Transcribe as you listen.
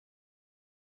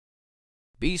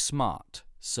Be smart.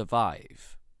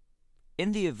 Survive.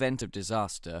 In the event of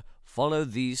disaster, follow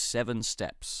these 7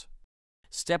 steps.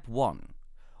 Step 1.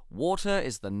 Water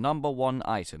is the #1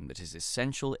 item that is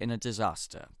essential in a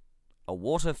disaster. A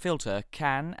water filter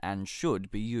can and should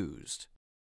be used.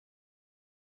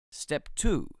 Step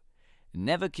 2.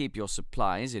 Never keep your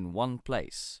supplies in one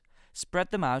place.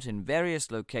 Spread them out in various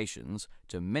locations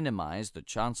to minimize the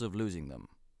chance of losing them.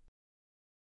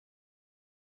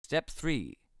 Step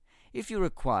 3. If you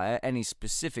require any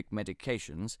specific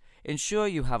medications, ensure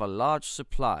you have a large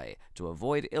supply to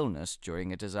avoid illness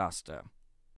during a disaster.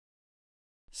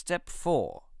 Step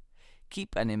 4.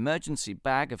 Keep an emergency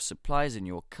bag of supplies in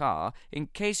your car in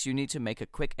case you need to make a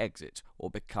quick exit or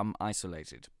become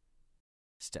isolated.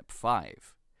 Step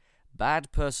 5.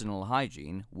 Bad personal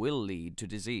hygiene will lead to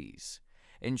disease.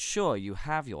 Ensure you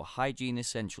have your hygiene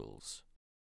essentials.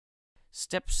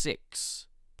 Step 6.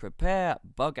 Prepare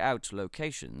bug-out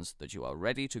locations that you are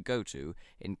ready to go to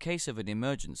in case of an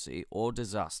emergency or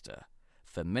disaster.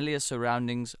 Familiar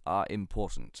surroundings are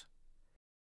important.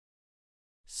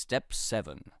 Step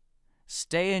 7.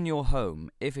 Stay in your home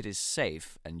if it is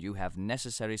safe and you have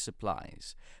necessary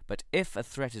supplies, but if a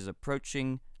threat is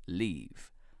approaching,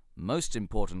 leave. Most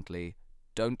importantly,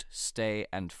 don't stay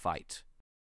and fight.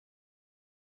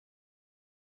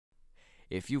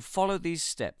 If you follow these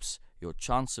steps, your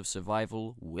chance of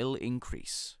survival will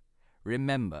increase.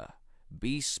 Remember,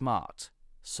 be smart,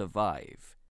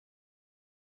 survive.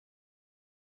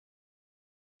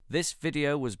 This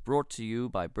video was brought to you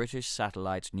by British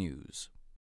Satellite News.